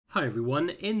Hi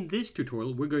everyone, in this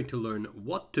tutorial we're going to learn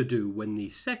what to do when the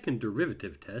second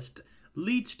derivative test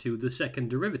leads to the second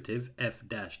derivative f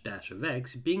dash dash of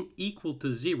x being equal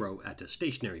to 0 at a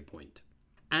stationary point.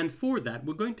 And for that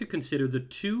we're going to consider the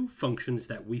two functions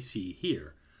that we see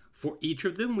here. For each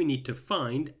of them we need to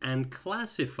find and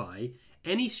classify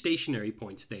any stationary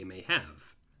points they may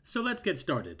have. So let's get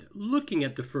started. Looking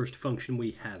at the first function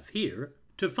we have here,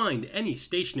 to find any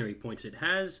stationary points it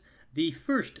has, the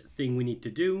first thing we need to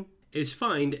do is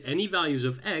find any values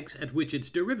of x at which its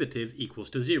derivative equals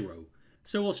to 0.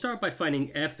 So we'll start by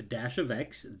finding f dash of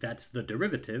x, that's the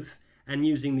derivative, and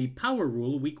using the power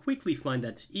rule we quickly find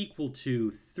that's equal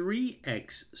to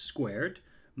 3x squared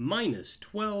minus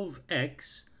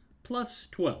 12x plus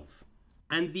 12.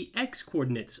 And the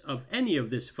x-coordinates of any of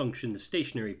this function's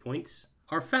stationary points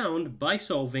are found by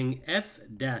solving f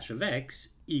dash of x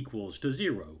equals to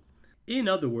 0. In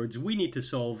other words, we need to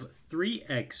solve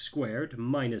 3x squared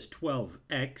minus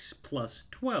 12x plus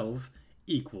 12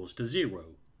 equals to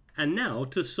 0. And now,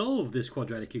 to solve this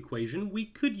quadratic equation, we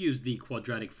could use the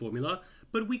quadratic formula,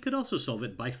 but we could also solve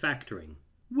it by factoring,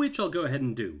 which I'll go ahead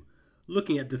and do.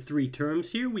 Looking at the three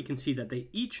terms here, we can see that they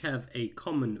each have a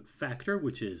common factor,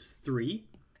 which is 3,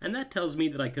 and that tells me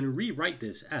that I can rewrite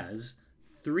this as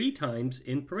 3 times,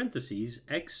 in parentheses,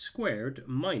 x squared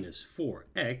minus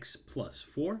 4x plus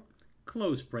 4,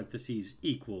 close parentheses,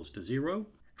 equals to 0.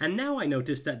 And now I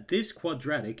notice that this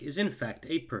quadratic is in fact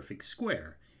a perfect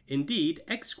square. Indeed,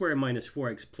 x squared minus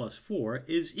 4x plus 4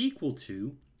 is equal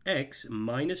to x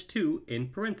minus 2 in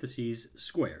parentheses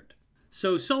squared.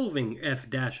 So solving f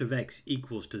dash of x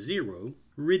equals to 0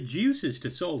 reduces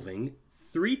to solving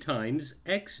 3 times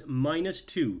x minus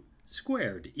 2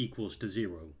 squared equals to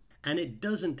 0. And it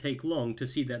doesn't take long to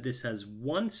see that this has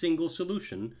one single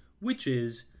solution, which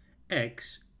is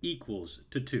x equals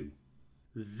to 2.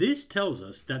 This tells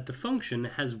us that the function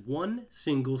has one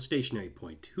single stationary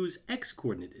point, whose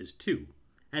x-coordinate is 2.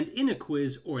 And in a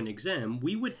quiz or an exam,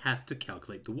 we would have to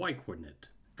calculate the y-coordinate.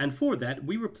 And for that,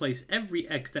 we replace every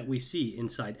x that we see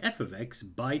inside f of x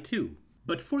by 2.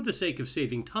 But for the sake of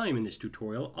saving time in this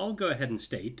tutorial, I'll go ahead and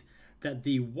state that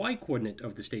the y-coordinate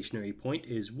of the stationary point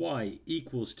is y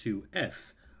equals to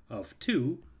f of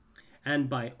 2, and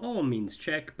by all means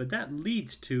check, but that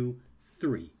leads to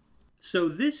 3. So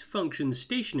this function's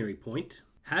stationary point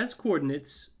has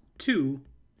coordinates 2,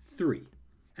 3.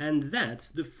 And that's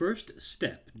the first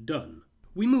step done.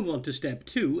 We move on to step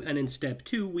 2, and in step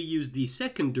 2 we use the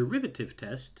second derivative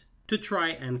test to try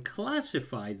and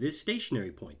classify this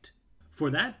stationary point. For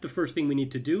that, the first thing we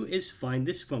need to do is find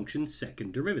this function's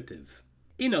second derivative.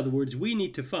 In other words, we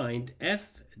need to find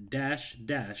f dash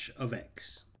dash of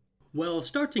x. Well,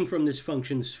 starting from this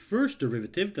function's first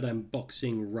derivative that I'm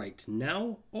boxing right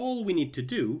now, all we need to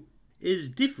do is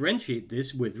differentiate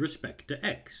this with respect to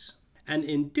x. And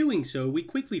in doing so, we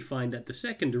quickly find that the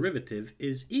second derivative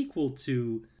is equal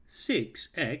to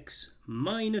 6x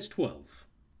minus 12.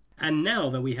 And now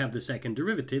that we have the second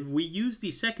derivative, we use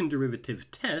the second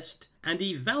derivative test and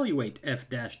evaluate f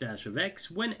dash dash of x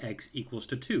when x equals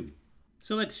to 2.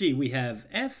 So let's see, we have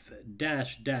f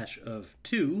dash dash of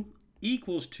 2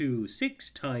 equals to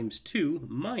 6 times 2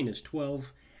 minus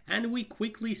 12, and we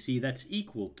quickly see that's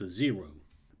equal to 0.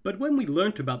 But when we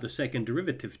learnt about the second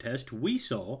derivative test, we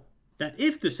saw that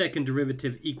if the second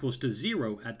derivative equals to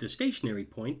 0 at the stationary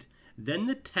point, then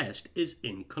the test is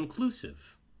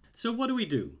inconclusive. So what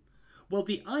do? Well,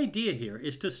 the idea here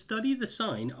is to study the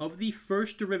sign of the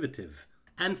first derivative,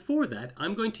 and for that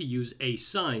I'm going to use a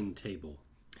sign table.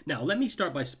 Now let me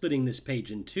start by splitting this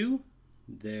page in two.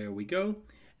 There we go.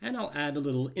 And I'll add a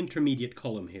little intermediate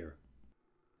column here.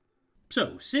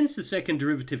 So, since the second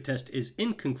derivative test is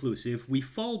inconclusive, we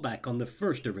fall back on the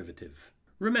first derivative.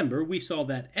 Remember, we saw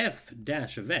that f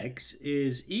dash of x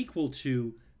is equal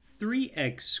to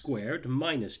 3x squared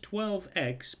minus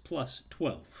 12x plus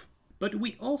 12. But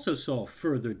we also saw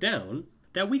further down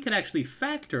that we could actually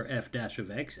factor f dash of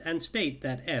x and state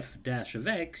that f dash of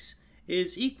x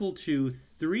is equal to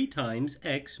 3 times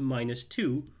x minus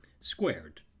 2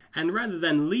 squared. And rather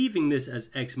than leaving this as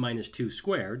x minus 2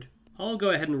 squared, I'll go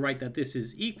ahead and write that this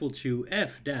is equal to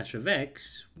f dash of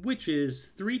x, which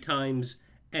is 3 times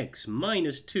x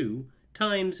minus 2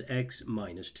 times x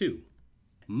minus 2.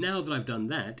 Now that I've done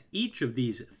that, each of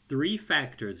these three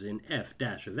factors in f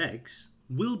dash of x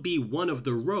will be one of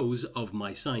the rows of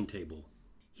my sign table.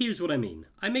 Here's what I mean.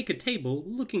 I make a table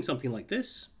looking something like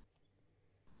this.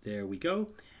 There we go.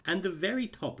 And the very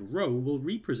top row will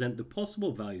represent the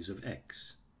possible values of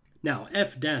x. Now,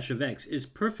 f dash of x is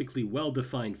perfectly well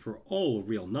defined for all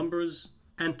real numbers,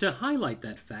 And to highlight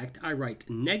that fact, I write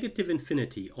negative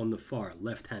infinity on the far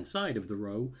left-hand side of the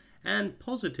row and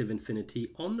positive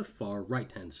infinity on the far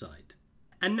right-hand side.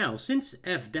 And now, since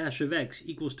f dash of x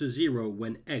equals to 0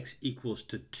 when x equals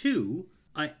to 2,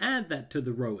 I add that to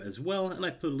the row as well, and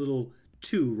I put a little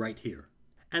 2 right here.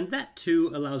 And that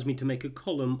 2 allows me to make a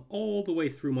column all the way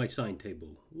through my sign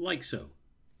table, like so.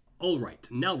 Alright,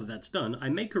 now that that's done, I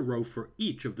make a row for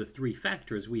each of the 3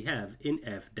 factors we have in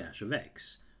f dash of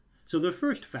x. So the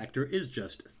first factor is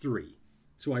just 3.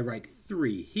 So I write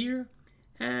 3 here,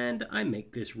 and I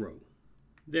make this row.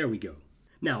 There we go.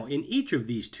 Now, in each of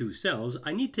these 2 cells,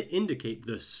 I need to indicate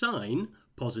the sign,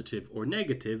 positive or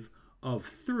negative, of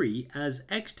 3 as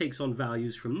x takes on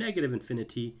values from negative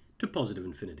infinity to positive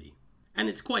infinity. And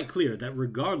it's quite clear that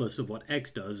regardless of what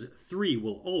x does, 3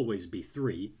 will always be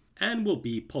 3 and will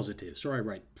be positive. So I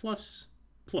write plus,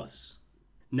 plus.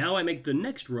 Now I make the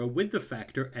next row with the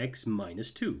factor x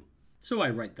minus 2. So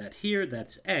I write that here,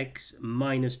 that's x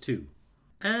minus 2.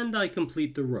 And I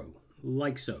complete the row,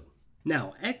 like so.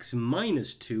 Now, x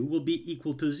minus 2 will be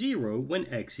equal to 0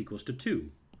 when x equals to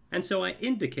 2. And so I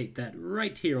indicate that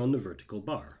right here on the vertical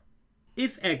bar.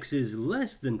 If x is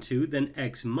less than 2, then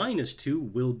x minus 2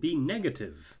 will be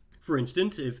negative. For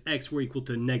instance, if x were equal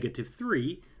to negative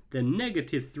 3, then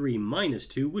negative 3 minus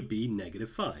 2 would be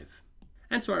negative 5.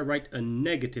 And so I write a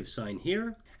negative sign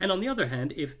here. And on the other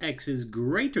hand, if x is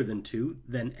greater than 2,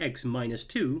 then x minus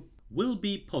 2 will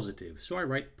be positive. So I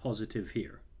write positive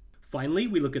here. Finally,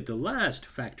 we look at the last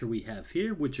factor we have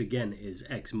here, which again is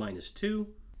x minus 2.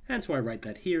 And so I write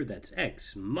that here, that's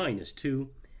x minus 2.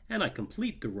 And I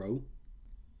complete the row.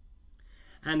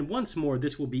 And once more,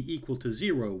 this will be equal to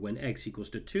 0 when x equals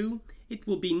to 2. It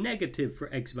will be negative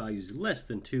for x values less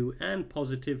than 2 and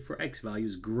positive for x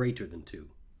values greater than 2.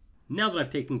 Now that I've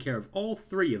taken care of all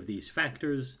 3 of these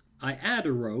factors, I add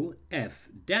a row f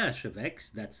dash of x,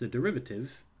 that's the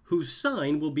derivative, whose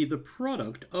sign will be the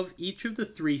product of each of the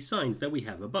 3 signs that we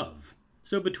have above.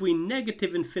 So between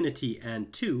negative infinity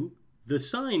and 2, the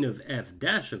sign of f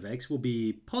dash of x will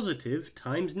be positive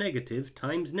times negative,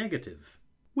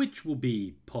 which will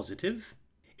be positive.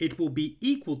 It will be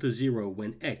equal to 0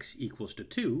 when x equals to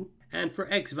 2, and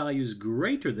for x values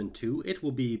greater than 2, it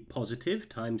will be positive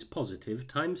times positive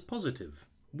times positive,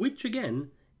 which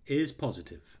again is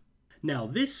positive. Now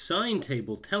this sign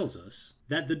table tells us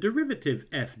that the derivative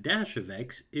f dash of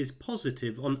x is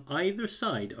positive on either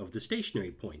side of the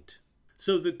stationary point.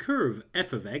 So the curve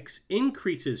f of x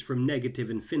increases from negative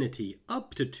infinity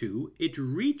up to 2, it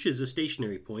reaches a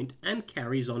stationary point and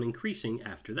carries on increasing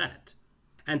after that.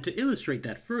 And to illustrate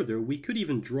that further, we could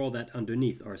even draw that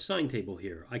underneath our sign table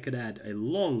here. I could add a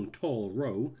long, tall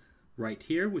row right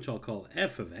here, which I'll call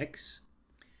f of x.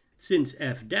 Since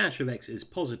f dash of x is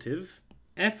positive,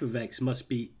 f of x must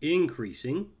be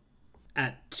increasing.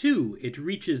 At 2, it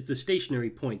reaches the stationary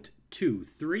point 2,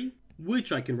 3,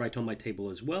 which I can write on my table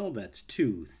as well. That's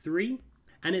 2, 3.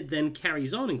 And it then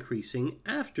carries on increasing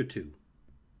after 2.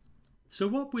 So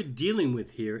what we're dealing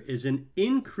with here is an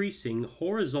increasing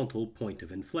horizontal point of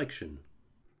inflection.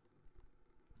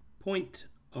 Point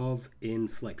of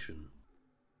inflection.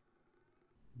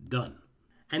 Done.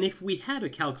 And if we had a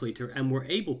calculator and were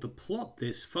able to plot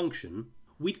this function,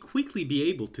 we'd quickly be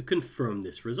able to confirm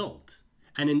this result.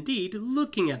 And indeed,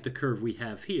 looking at the curve we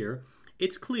have here,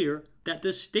 it's clear that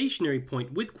the stationary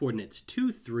point with coordinates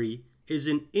 2, 3 is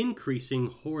an increasing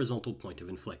horizontal point of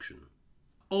inflection.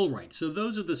 Alright, so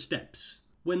those are the steps.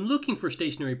 When looking for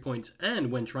stationary points and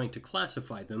when trying to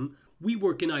classify them, we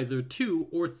work in either 2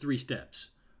 or 3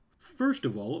 steps. First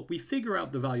of all, we figure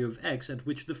out the value of x at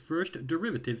which the first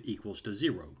derivative equals to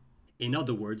 0. In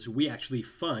other words, we actually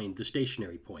find the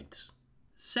stationary points.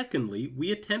 Secondly, we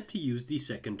attempt to use the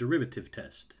second derivative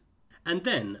test. And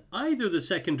then, either the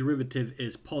second derivative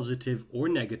is positive or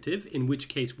negative, in which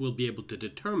case we'll be able to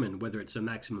determine whether it's a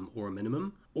maximum or a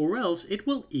minimum, or else it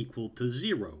will equal to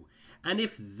 0. And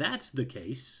if that's the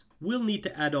case, we'll need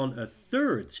to add on a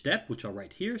third step, which I'll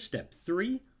write here, step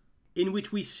 3, in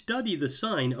which we study the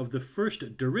sign of the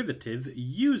first derivative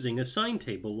using a sign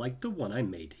table like the one I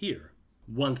made here.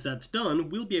 Once that's done,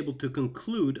 we'll be able to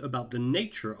conclude about the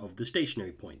nature of the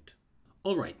stationary point.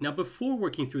 Alright, now before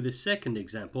working through the second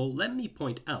example, let me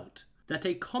point out that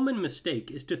a common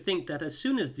mistake is to think that as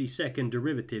soon as the second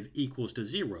derivative equals to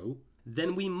 0,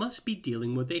 then we must be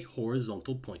dealing with a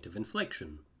horizontal point of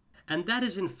inflection. And that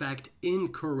is in fact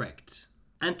incorrect.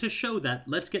 And to show that,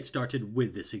 let's get started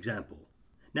with this example.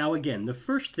 Now again, the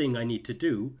first thing I need to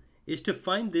do is to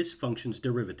find this function's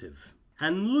derivative.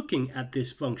 And looking at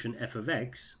this function f of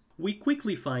x, we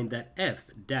quickly find that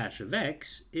f dash of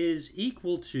x is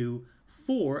equal to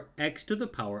 4x to the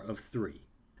power of 3.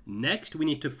 Next, we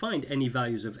need to find any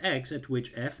values of x at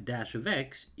which f dash of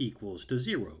x equals to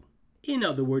 0. In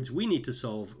other words, we need to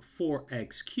solve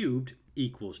 4x cubed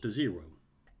equals to 0.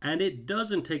 And it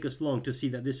doesn't take us long to see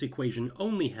that this equation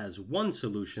only has one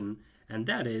solution, and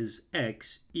that is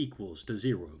x equals to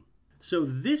 0. So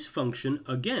this function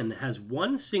again has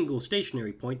one single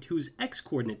stationary point whose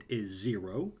x-coordinate is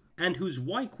 0, and whose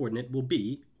y-coordinate will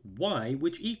be y,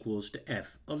 which equals to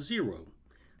f of 0.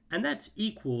 And that's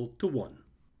equal to 1.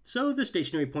 So the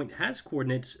stationary point has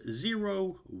coordinates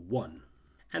 0, 1.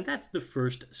 And that's the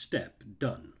first step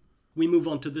done. We move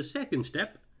on to the second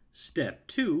step, step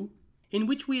 2, in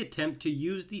which we attempt to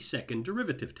use the second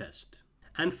derivative test.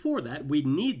 And for that, we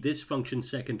need this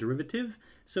function's second derivative,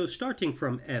 so starting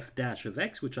from f dash of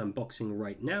x, which I'm boxing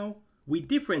right now, we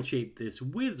differentiate this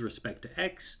with respect to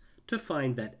x to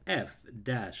find that f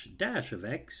dash dash of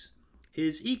x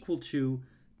is equal to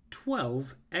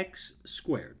 12x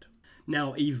squared.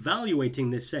 Now, evaluating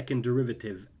this second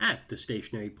derivative at the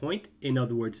stationary point, in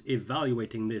other words,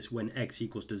 evaluating this when x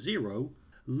equals to 0,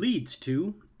 leads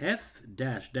to f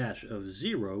dash dash of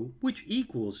 0, which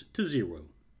equals to 0.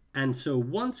 And so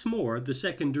once more, the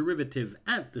second derivative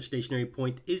at the stationary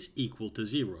point is equal to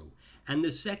 0, and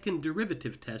the second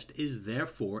derivative test is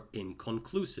therefore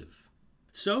inconclusive.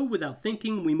 So without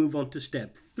thinking, we move on to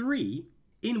step 3,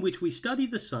 in which we study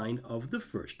the sign of the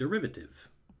first derivative.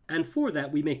 And for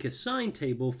that, we make a sign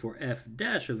table for f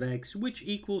dash of x, which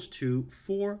equals to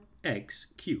 4x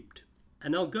cubed.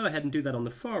 And I'll go ahead and do that on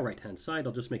the far right-hand side.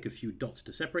 I'll just make a few dots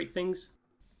to separate things.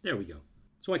 There we go.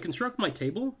 So I construct my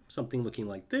table, something looking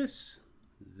like this.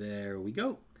 There we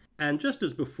go. And just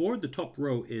as before, the top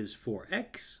row is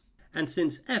 4x. And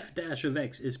since f dash of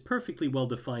x is perfectly well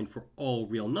defined for all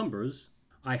real numbers,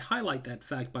 I highlight that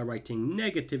fact by writing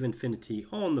negative infinity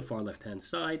on the far left-hand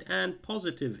side and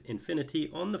positive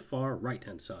infinity on the far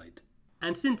right-hand side.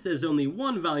 And since there's only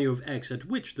one value of x at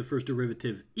which the first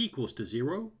derivative equals to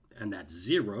 0, and that's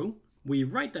 0, we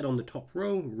write that on the top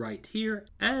row right here,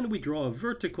 and we draw a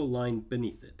vertical line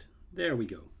beneath it. There we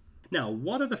go. Now,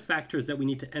 what are the factors that we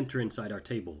need to enter inside our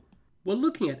table? Well,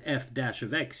 looking at f dash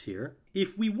of x here,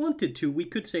 if we wanted to, we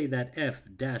could say that f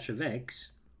dash of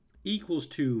x equals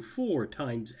to 4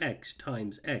 times x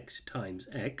times x times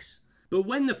x. But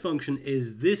when the function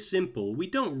is this simple, we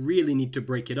don't really need to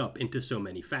break it up into so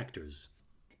many factors.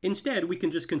 Instead, we can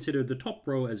just consider the top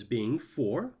row as being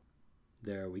 4.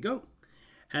 There we go.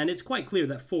 And it's quite clear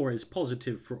that 4 is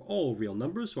positive for all real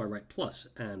numbers, so I write plus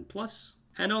and plus.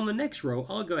 And on the next row,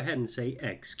 I'll go ahead and say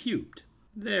x cubed.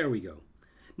 There we go.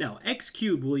 Now, x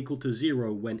cubed will equal to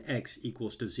 0 when x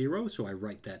equals to 0, so I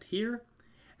write that here.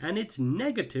 And it's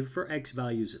negative for x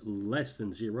values less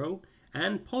than 0,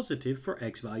 and positive for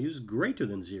x values greater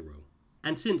than 0.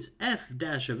 And since f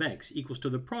dash of x equals to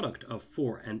the product of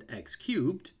 4 and x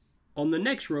cubed, on the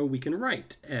next row we can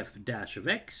write f dash of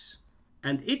x,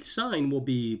 and its sign will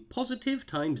be positive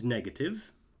times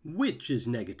negative, which is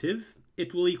negative.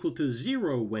 It will equal to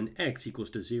 0 when x equals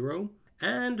to 0,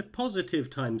 and positive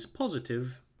times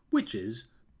positive, which is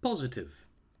positive.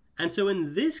 And so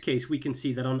in this case, we can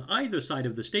see that on either side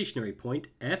of the stationary point,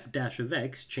 f dash of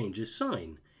x changes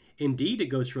sign. Indeed, it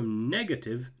goes from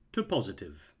negative to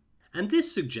positive. And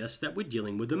this suggests that we're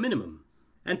dealing with a minimum.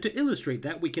 And to illustrate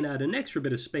that, we can add an extra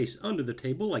bit of space under the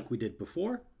table like we did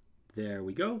before. There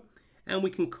we go. And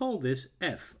we can call this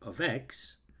f of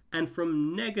x. And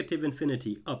from negative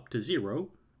infinity up to 0,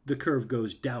 the curve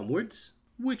goes downwards,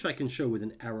 which I can show with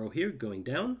an arrow here going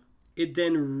down. It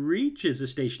then reaches a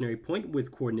stationary point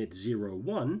with coordinate 0,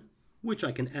 1, which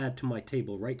I can add to my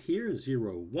table right here,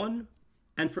 0, 1.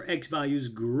 And for x values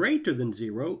greater than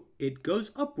 0, it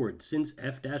goes upwards since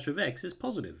f dash of x is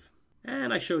positive.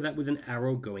 And I show that with an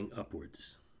arrow going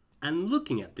upwards. And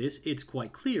looking at this, it's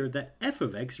quite clear that f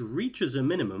of x reaches a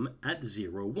minimum at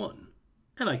 0, 1.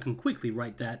 And I can quickly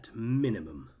write that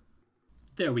minimum.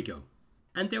 There we go.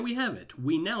 And there we have it.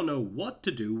 We now know what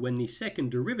to do when the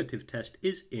second derivative test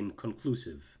is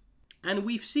inconclusive. And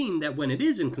we've seen that when it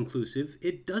is inconclusive,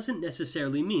 it doesn't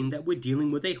necessarily mean that we're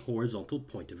dealing with a horizontal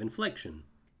point of inflection.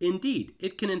 Indeed,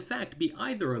 it can in fact be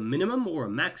either a minimum or a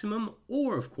maximum,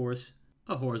 or of course,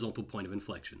 a horizontal point of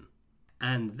inflection.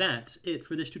 And that's it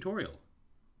for this tutorial.